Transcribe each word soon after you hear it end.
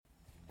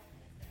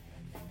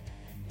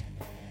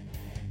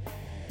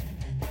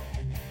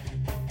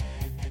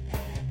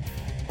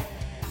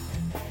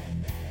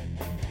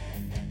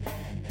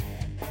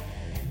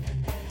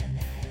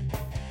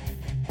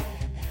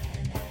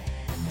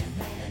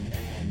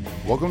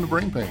Welcome to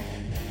Brain Pain,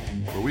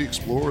 where we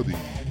explore the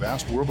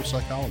vast world of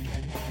psychology.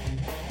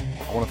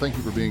 I want to thank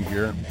you for being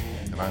here,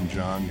 and I'm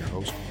John, your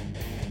host.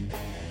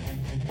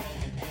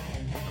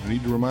 I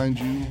need to remind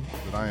you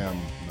that I am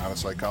not a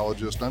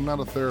psychologist, I'm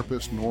not a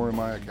therapist, nor am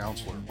I a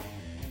counselor.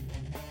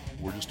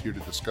 We're just here to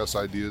discuss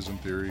ideas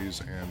and theories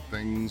and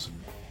things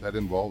that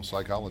involve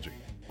psychology.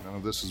 None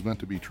of this is meant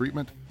to be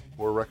treatment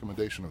or a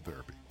recommendation of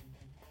therapy.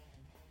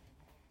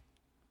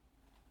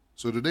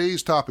 So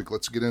today's topic,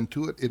 let's get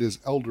into it. It is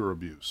elder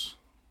abuse.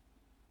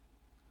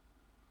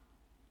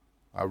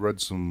 I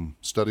read some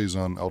studies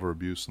on elder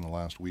abuse in the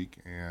last week,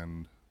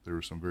 and there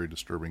were some very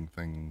disturbing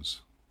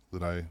things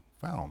that I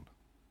found.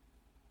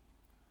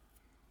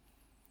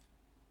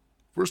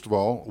 First of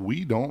all,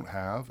 we don't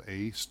have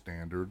a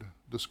standard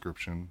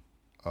description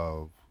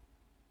of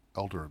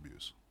elder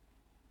abuse.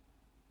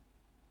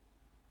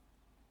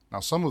 Now,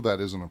 some of that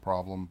isn't a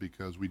problem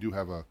because we do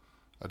have a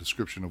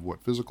description of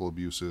what physical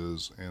abuse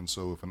is, and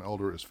so if an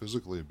elder is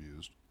physically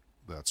abused,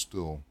 that's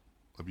still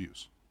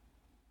abuse.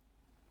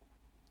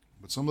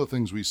 But some of the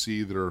things we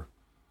see that are,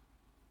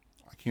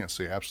 I can't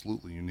say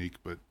absolutely unique,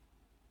 but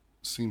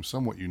seem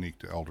somewhat unique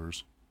to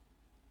elders,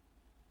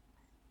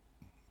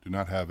 do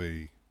not have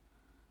a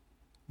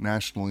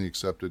nationally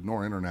accepted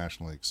nor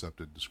internationally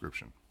accepted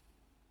description.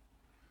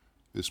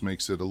 This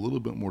makes it a little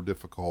bit more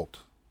difficult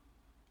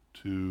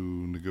to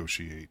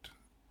negotiate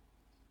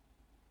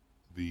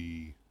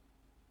the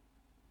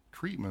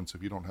treatments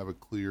if you don't have a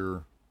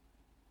clear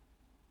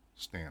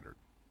standard.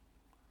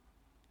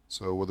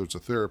 So whether it's a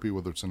therapy,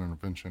 whether it's an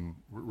intervention,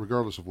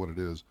 regardless of what it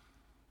is,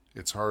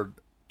 it's hard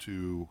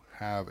to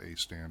have a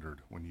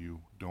standard when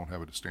you don't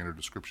have a standard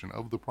description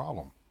of the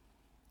problem.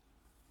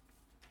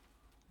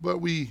 But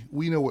we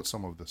know what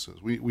some of this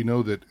is. We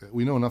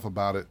know enough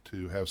about it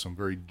to have some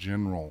very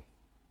general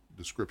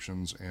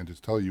descriptions and to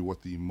tell you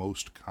what the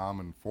most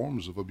common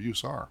forms of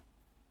abuse are.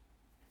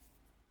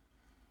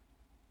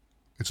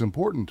 It's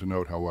important to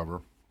note,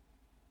 however,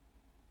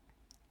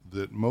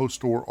 that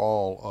most or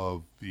all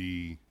of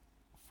the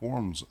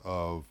forms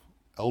of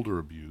elder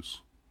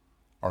abuse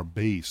are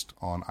based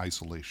on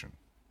isolation.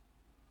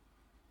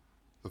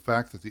 The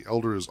fact that the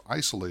elder is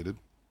isolated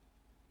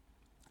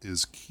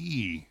is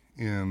key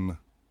in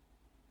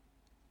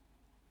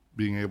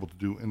being able to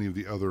do any of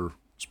the other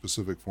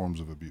specific forms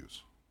of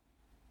abuse.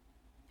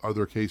 Are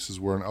there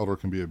cases where an elder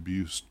can be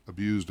abused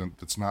and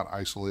that's not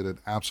isolated?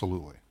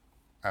 Absolutely.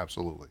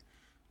 Absolutely.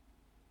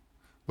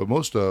 But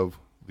most of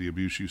the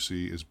abuse you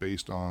see is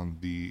based on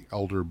the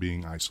elder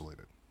being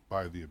isolated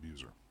by the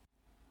abuser.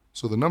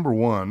 So the number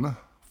one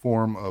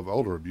form of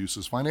elder abuse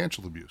is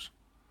financial abuse.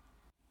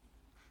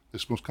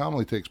 This most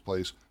commonly takes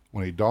place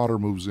when a daughter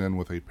moves in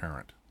with a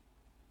parent.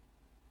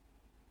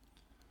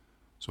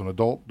 So an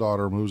adult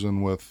daughter moves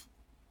in with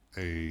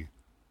a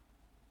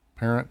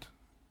parent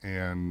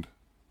and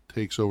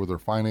takes over their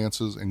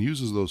finances and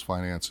uses those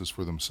finances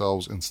for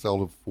themselves instead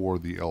of for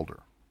the elder.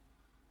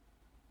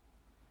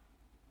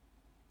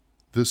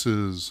 This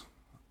is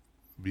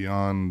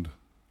beyond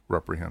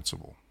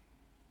reprehensible.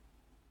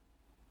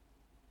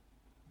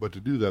 But to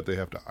do that, they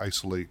have to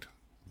isolate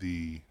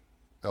the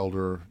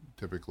elder,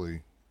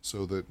 typically,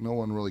 so that no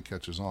one really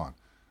catches on.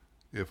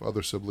 If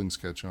other siblings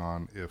catch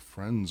on, if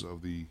friends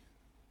of the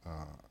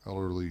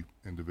elderly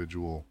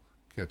individual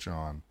catch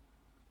on,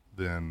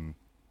 then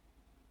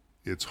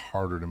it's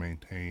harder to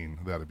maintain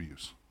that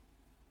abuse,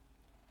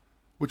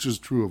 which is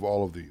true of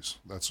all of these.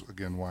 That's,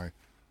 again, why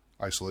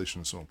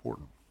isolation is so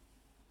important.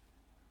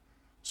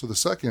 So the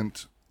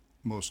second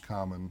most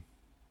common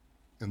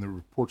in the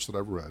reports that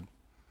I've read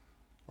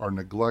are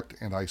neglect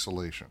and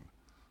isolation.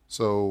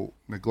 So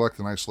neglect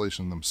and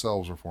isolation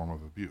themselves are a form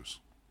of abuse,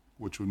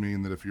 which would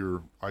mean that if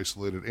you're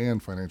isolated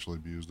and financially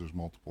abused, there's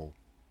multiple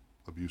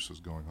abuses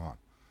going on.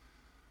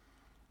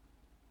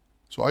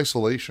 So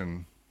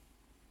isolation,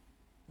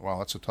 wow,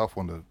 that's a tough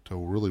one to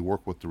really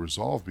work with to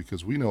resolve,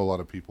 because we know a lot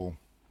of people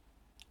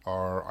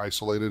are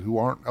isolated who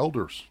aren't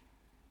elders.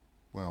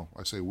 Well,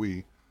 I say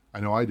we. I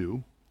know I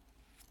do.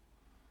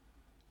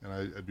 And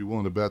I'd be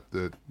willing to bet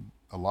that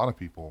a lot of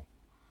people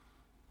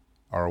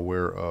are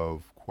aware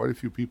of quite a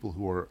few people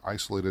who are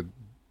isolated,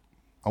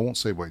 I won't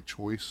say by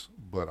choice,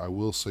 but I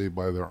will say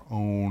by their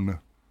own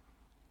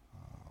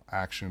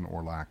action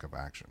or lack of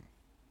action.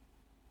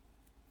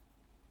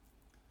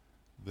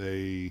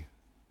 They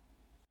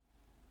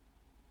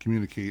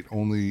communicate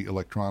only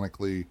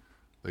electronically.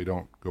 They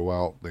don't go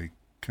out. They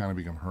kind of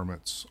become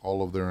hermits.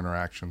 All of their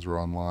interactions are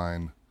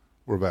online,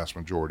 or a vast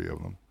majority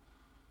of them.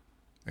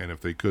 And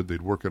if they could,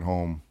 they'd work at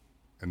home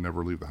and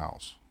never leave the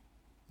house.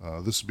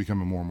 This is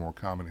becoming more and more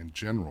common in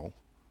general.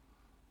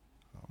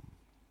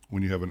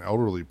 When you have an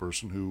elderly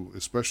person who,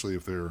 especially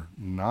if they're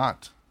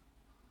not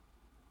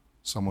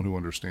someone who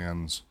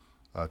understands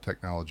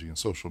technology and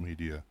social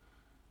media,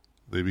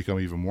 they become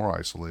even more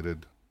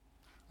isolated.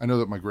 I know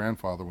that my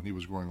grandfather, when he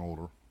was growing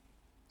older,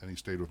 and he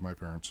stayed with my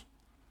parents,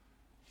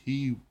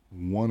 he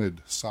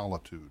wanted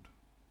solitude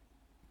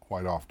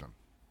quite often.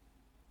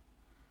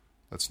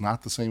 That's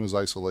not the same as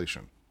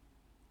isolation,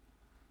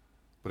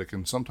 but it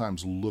can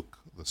sometimes look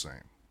the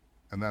same.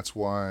 And that's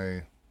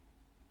why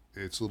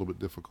it's a little bit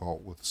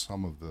difficult with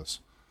some of this,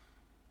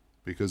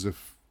 because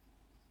if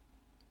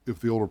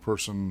the older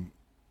person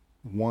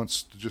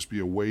wants to just be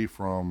away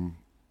from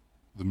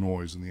the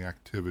noise and the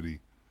activity,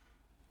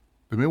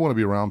 they may want to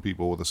be around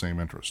people with the same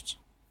interests,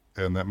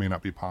 and that may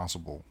not be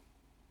possible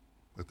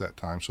at that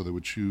time, so they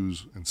would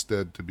choose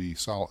instead to be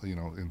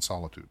in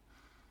solitude.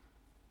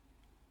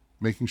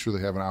 Making sure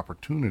they have an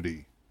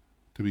opportunity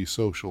to be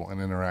social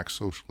and interact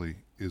socially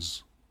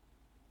is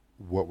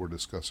what we're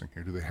discussing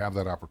here. Do they have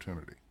that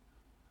opportunity?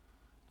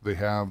 Do they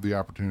have the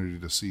opportunity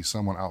to see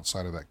someone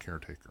outside of that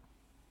caretaker?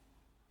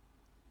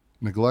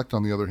 Neglect,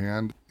 on the other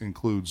hand,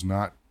 includes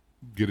not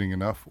getting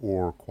enough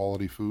or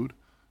quality food,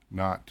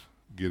 not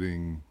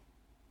getting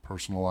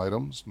personal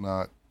items,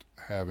 not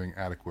having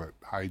adequate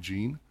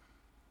hygiene.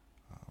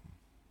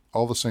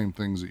 All the same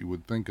things that you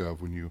would think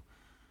of when you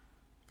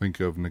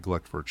think of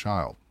neglect for a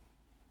child.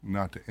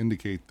 Not to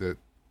indicate that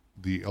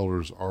the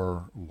elders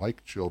are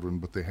like children,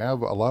 but they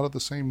have a lot of the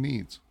same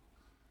needs.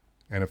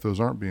 And if those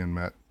aren't being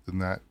met, then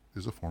that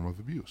is a form of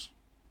abuse.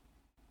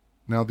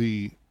 Now,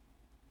 the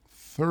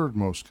third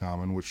most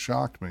common, which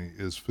shocked me,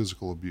 is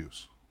physical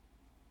abuse.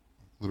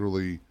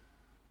 Literally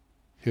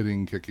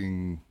hitting,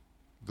 kicking,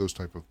 those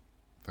type of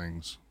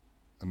things,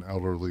 an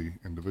elderly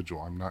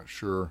individual. I'm not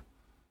sure.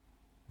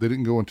 They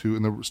didn't go into,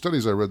 in the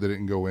studies I read, they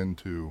didn't go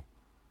into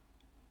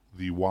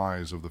the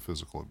whys of the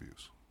physical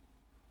abuse.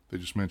 They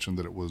just mentioned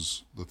that it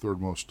was the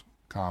third most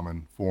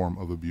common form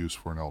of abuse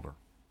for an elder.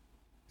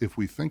 If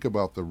we think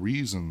about the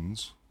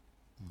reasons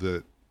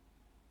that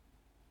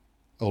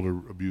elder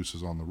abuse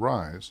is on the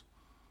rise,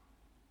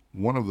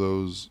 one of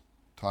those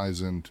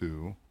ties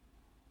into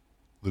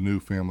the new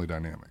family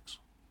dynamics.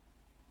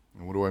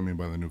 And what do I mean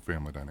by the new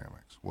family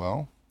dynamics?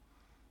 Well,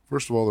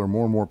 first of all, there are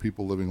more and more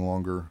people living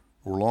longer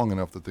or long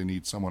enough that they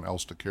need someone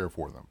else to care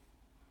for them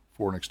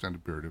for an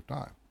extended period of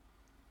time.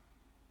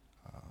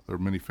 There are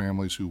many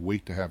families who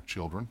wait to have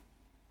children,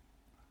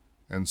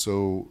 and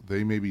so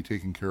they may be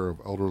taking care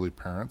of elderly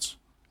parents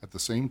at the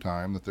same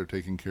time that they're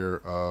taking care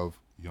of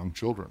young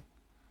children.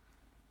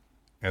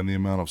 And the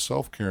amount of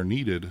self-care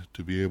needed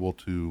to be able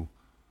to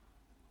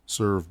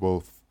serve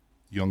both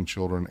young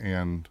children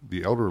and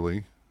the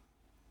elderly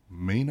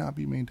may not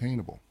be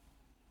maintainable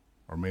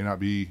or may not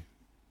be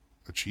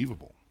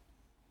achievable.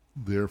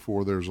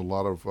 Therefore, there's a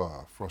lot of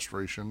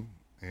frustration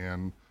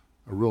and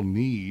a real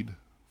need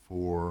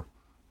for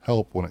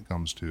help when it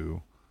comes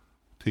to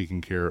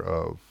taking care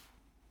of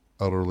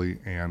elderly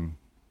and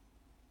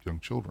young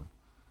children.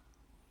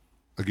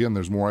 Again,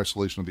 there's more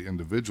isolation of the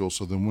individual,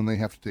 so then when they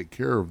have to take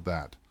care of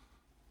that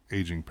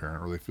aging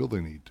parent, or they feel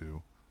they need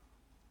to,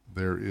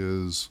 there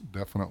is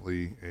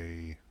definitely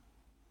a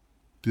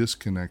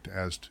disconnect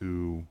as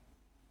to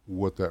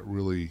what that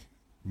really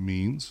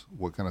means,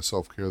 what kind of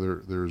self-care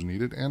there is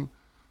needed. And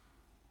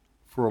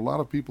for a lot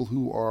of people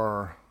who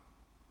are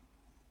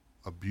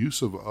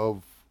abusive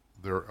of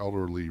their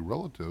elderly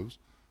relatives,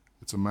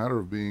 it's a matter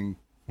of being,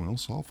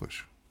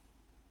 selfish,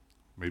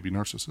 maybe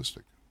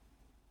narcissistic.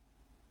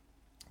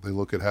 They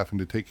look at having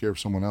to take care of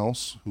someone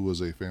else who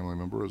is a family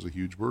member as a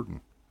huge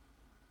burden.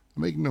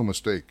 Make no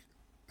mistake,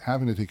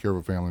 having to take care of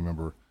a family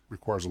member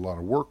requires a lot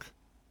of work,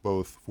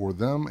 both for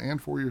them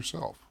and for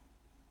yourself.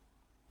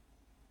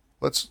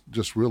 Let's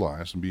just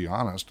realize and be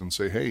honest and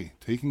say, hey,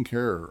 taking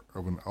care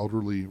of an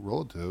elderly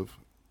relative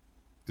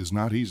is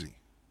not easy.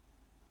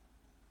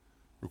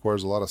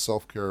 Requires a lot of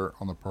self-care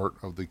on the part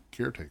of the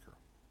caretaker.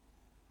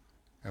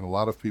 And a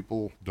lot of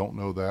people don't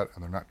know that,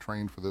 and they're not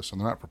trained for this,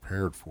 and they're not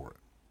prepared for it.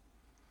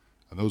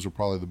 And those are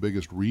probably the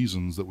biggest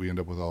reasons that we end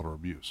up with elder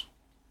abuse.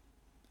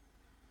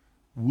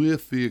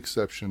 With the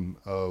exception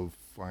of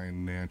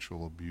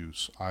financial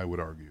abuse, I would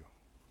argue.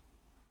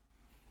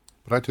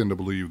 But I tend to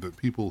believe that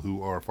people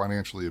who are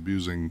financially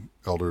abusing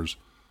elders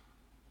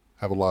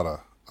have a lot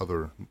of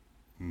other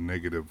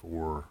negative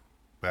or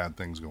bad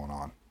things going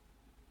on.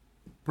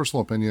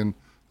 Personal opinion,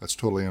 that's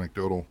totally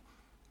anecdotal,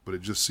 but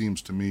it just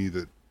seems to me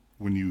that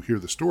when you hear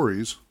the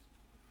stories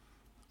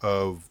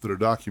that are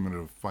documented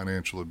of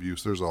financial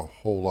abuse, there's a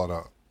whole lot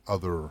of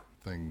other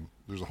thing.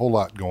 There's a whole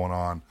lot going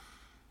on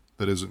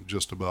that isn't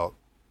just about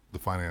the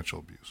financial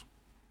abuse.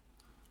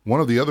 One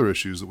of the other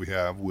issues that we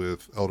have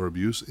with elder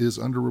abuse is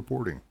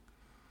underreporting.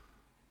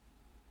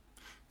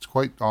 It's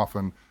quite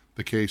often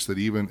the case that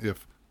even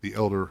if the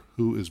elder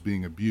who is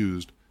being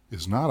abused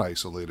is not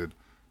isolated,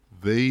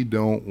 they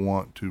don't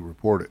want to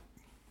report it.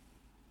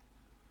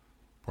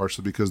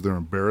 Partially because they're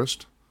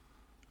embarrassed.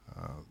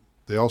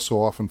 They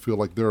also often feel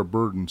like they're a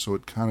burden, so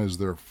it kind of is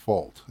their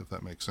fault, if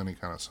that makes any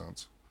kind of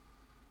sense.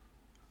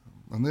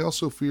 And they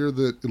also fear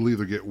that it'll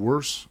either get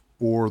worse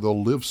or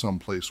they'll live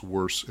someplace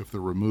worse if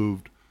they're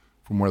removed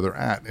from where they're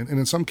at. And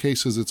in some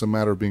cases, it's a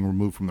matter of being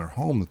removed from their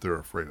home that they're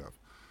afraid of.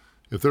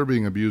 If they're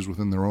being abused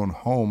within their own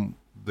home,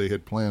 they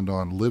had planned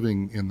on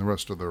living in the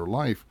rest of their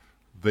life,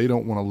 they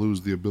don't want to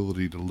lose the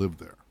ability to live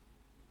there.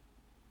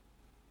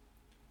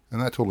 And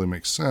that totally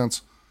makes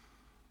sense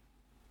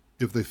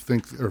if they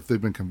think, or if they've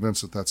been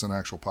convinced that that's an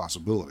actual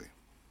possibility.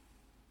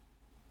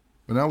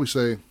 But now we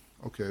say,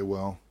 okay,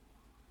 well,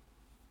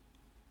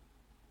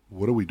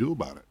 what do we do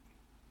about it?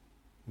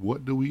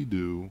 What do we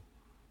do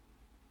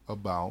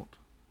about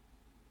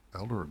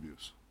elder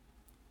abuse?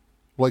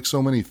 Like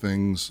so many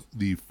things,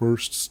 the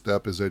first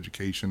step is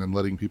education and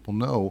letting people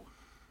know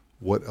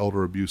what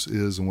elder abuse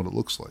is and what it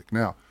looks like.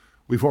 Now,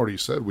 we've already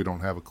said we don't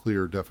have a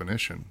clear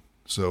definition,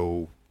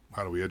 so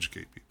how do we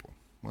educate people?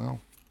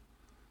 Well,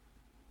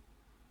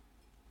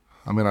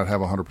 I may not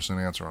have a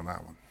 100% answer on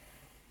that one.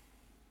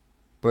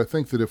 But I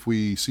think that if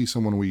we see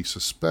someone we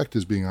suspect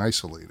is being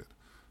isolated,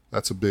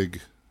 that's a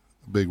big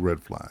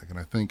red flag. And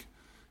I think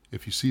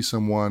if you see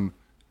someone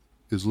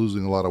is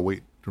losing a lot of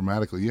weight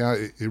dramatically,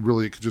 it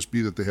could just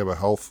be that they have a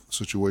health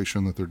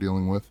situation that they're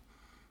dealing with.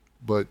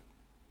 But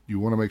you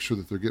want to make sure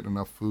that they're getting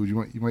enough food.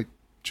 You might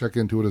check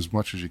into it as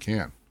much as you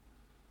can.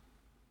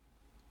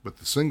 But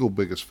the single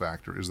biggest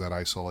factor is that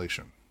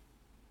isolation.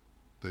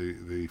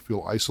 They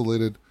feel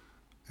isolated.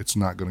 It's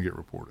not going to get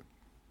reported.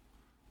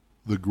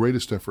 The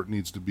greatest effort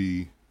needs to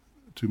be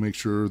to make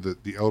sure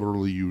that the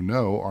elderly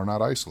are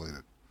not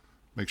isolated.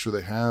 Make sure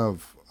they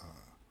have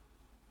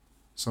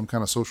some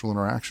kind of social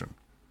interaction.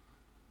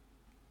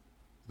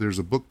 There's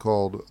a book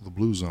called The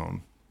Blue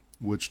Zone,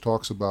 which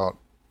talks about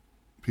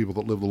people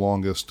that live the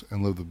longest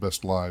and live the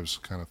best lives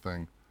kind of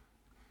thing.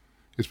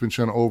 It's been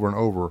shown over and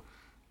over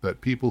that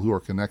people who are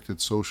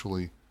connected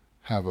socially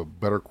have a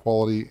better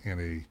quality and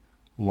a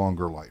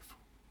longer life.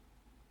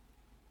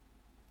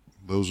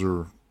 Those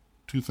are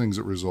two things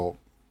that result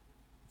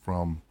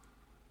from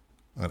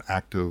an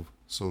active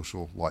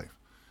social life.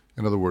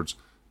 In other words,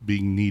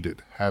 being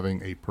needed,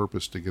 having a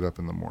purpose to get up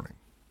in the morning.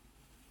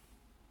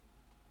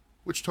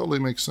 Which totally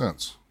makes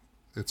sense.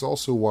 It's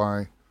also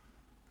why,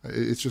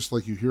 it's just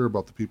like you hear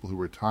about the people who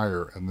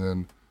retire and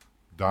then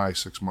die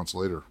 6 months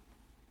later.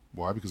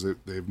 Why? Because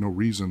they have no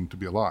reason to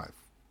be alive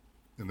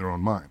in their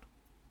own mind.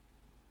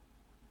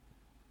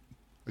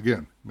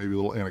 Again, maybe a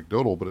little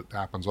anecdotal, but it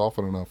happens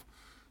often enough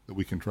that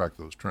we can track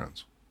those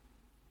trends.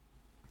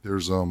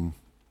 There's,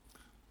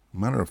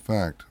 matter of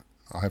fact,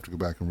 I'll have to go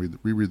back and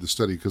reread the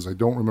study because I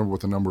don't remember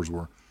what the numbers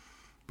were,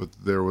 but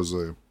there was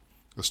a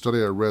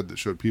study I read that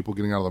showed people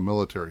getting out of the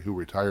military who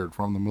retired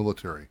from the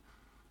military.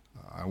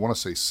 I want to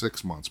say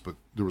 6 months, but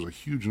there was a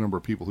huge number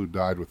of people who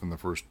died within the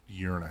first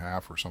year and a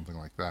half or something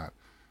like that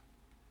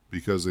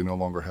because they no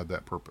longer had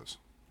that purpose,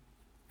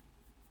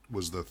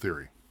 was the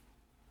theory.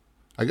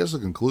 I guess the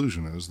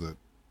conclusion is that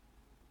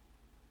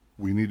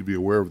we need to be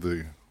aware of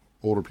the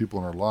older people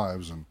in our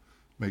lives and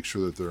make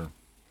sure that they're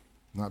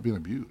not being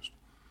abused.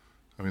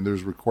 I mean,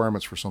 there's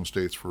requirements for some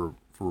states for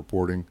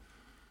reporting.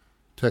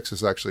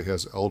 Texas actually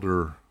has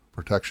Elder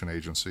Protection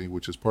Agency,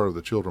 which is part of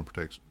the Children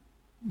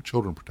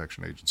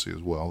Protection Agency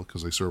as well,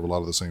 because they serve a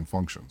lot of the same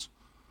functions.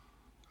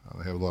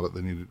 They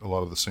need a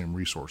lot of the same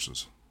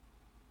resources.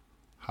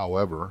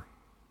 However,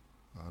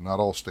 not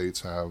all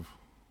states have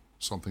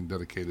something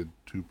dedicated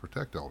to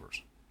protect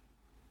elders.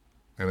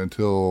 And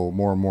until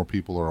more and more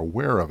people are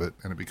aware of it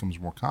and it becomes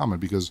more common,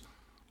 because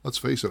let's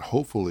face it,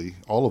 hopefully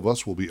all of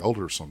us will be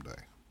elders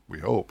someday. We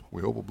hope.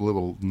 We hope we'll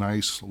live a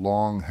nice,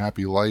 long,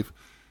 happy life,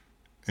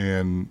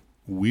 and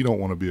we don't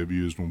want to be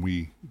abused when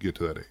we get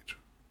to that age.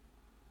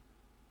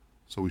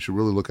 So we should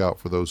really look out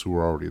for those who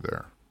are already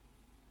there.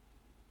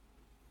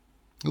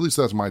 At least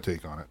that's my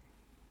take on it.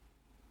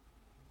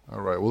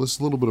 All right, well, this is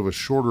a little bit of a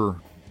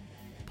shorter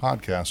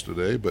podcast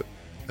today, but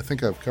I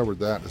think I've covered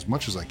that as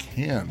much as I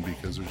can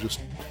because there's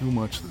just too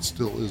much that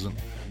still isn't.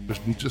 There's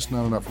just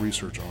not enough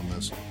research on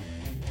this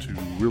to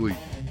really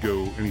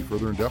go any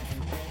further in depth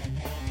for me.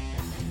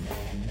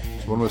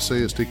 So what I'm going to say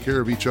is take care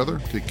of each other,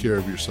 take care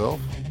of yourself,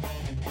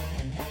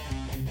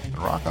 and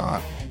rock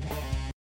on.